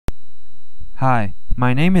Hi,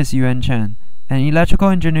 my name is Yuan Chen, an electrical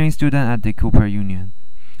engineering student at the Cooper Union.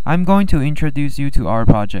 I'm going to introduce you to our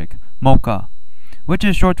project, MOCA, which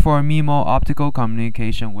is short for MIMO Optical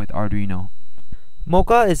Communication with Arduino.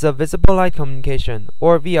 MOCA is a visible light communication,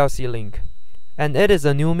 or VLC link, and it is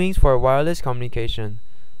a new means for wireless communication.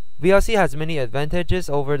 VLC has many advantages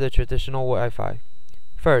over the traditional Wi-Fi.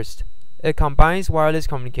 First, it combines wireless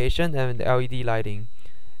communication and LED lighting.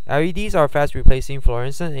 LEDs are fast replacing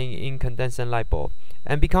fluorescent and incandescent light bulb,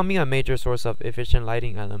 and becoming a major source of efficient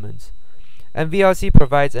lighting elements. And VLC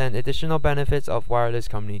provides an additional benefits of wireless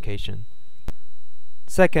communication.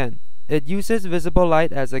 Second, it uses visible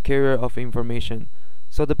light as a carrier of information,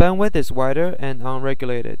 so the bandwidth is wider and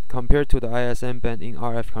unregulated compared to the ISM band in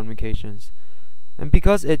RF communications. And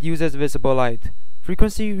because it uses visible light,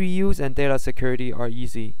 frequency reuse and data security are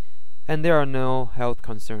easy, and there are no health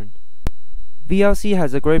concerns. VLC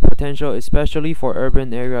has a great potential, especially for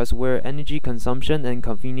urban areas where energy consumption and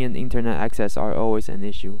convenient internet access are always an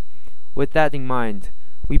issue. With that in mind,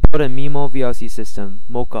 we built a MIMO VLC system,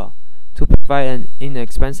 MOCA, to provide an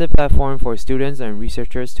inexpensive platform for students and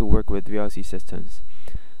researchers to work with VLC systems.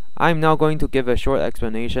 I'm now going to give a short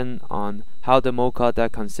explanation on how the MOCA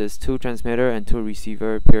that consists 2 transmitter and 2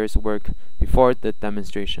 receiver pairs work before the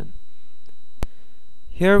demonstration.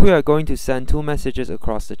 Here we are going to send 2 messages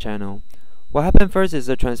across the channel. What happens first is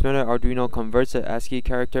the transmitter Arduino converts the ASCII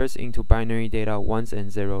characters into binary data 1s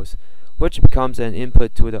and 0s, which becomes an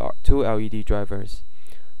input to the 2 LED drivers.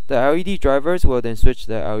 The LED drivers will then switch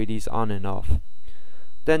the LEDs on and off.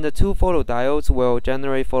 Then the 2 photodiodes will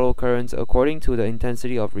generate photocurrents according to the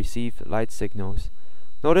intensity of received light signals.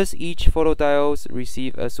 Notice each photodiode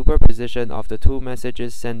receives a superposition of the 2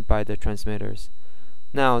 messages sent by the transmitters.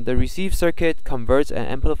 Now, the receive circuit converts and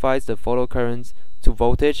amplifies the photocurrents to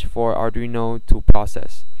voltage for Arduino to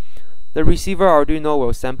process. The receiver Arduino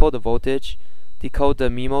will sample the voltage, decode the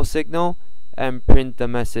MIMO signal, and print the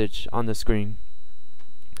message on the screen.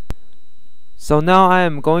 So now I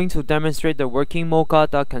am going to demonstrate the working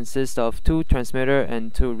MOCA that consists of 2 transmitter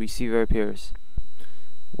and 2 receiver pairs.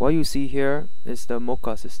 What you see here is the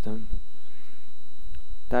MOCA system.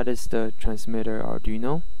 That is the transmitter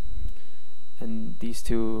Arduino, and these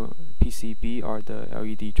 2 PCB are the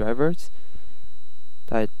LED drivers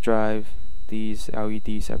that drive these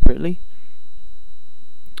LEDs separately,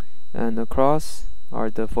 and across are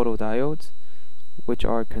the photodiodes, which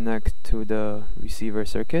are connected to the receiver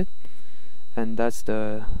circuit, and that's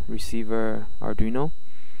the receiver Arduino.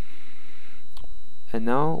 And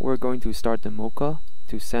now we're going to start the MOCA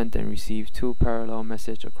to send and receive 2 parallel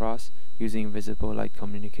messages across using visible light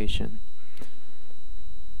communication.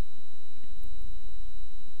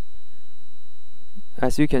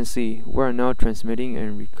 As you can see, we are now transmitting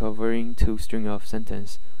and recovering 2 strings of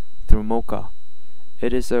sentences through MOCA.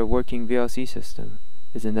 It is a working VLC system.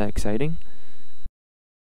 Isn't that exciting?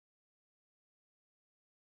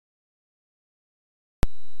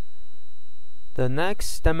 The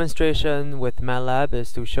next demonstration with MATLAB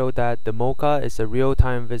is to show that the MOCA is a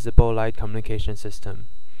real-time visible light communication system.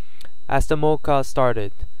 As the MOCA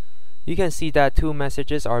started, you can see that 2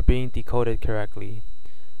 messages are being decoded correctly.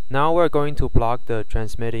 Now we're going to block the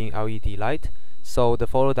transmitting LED light, so the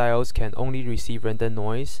photodiodes can only receive random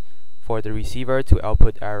noise for the receiver to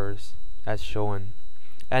output errors, as shown.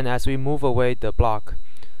 And as we move away the block,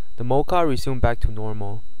 the MOCA resumes back to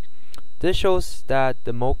normal. This shows that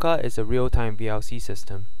the MOCA is a real-time VLC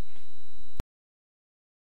system.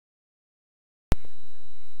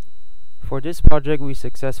 For this project, we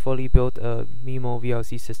successfully built a MIMO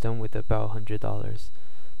VLC system with about $100.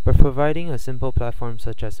 By providing a simple platform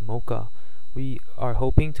such as MOCA, we are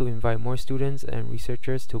hoping to invite more students and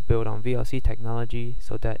researchers to build on VLC technology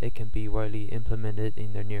so that it can be widely implemented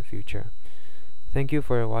in the near future. Thank you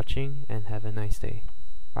for watching and have a nice day.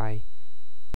 Bye.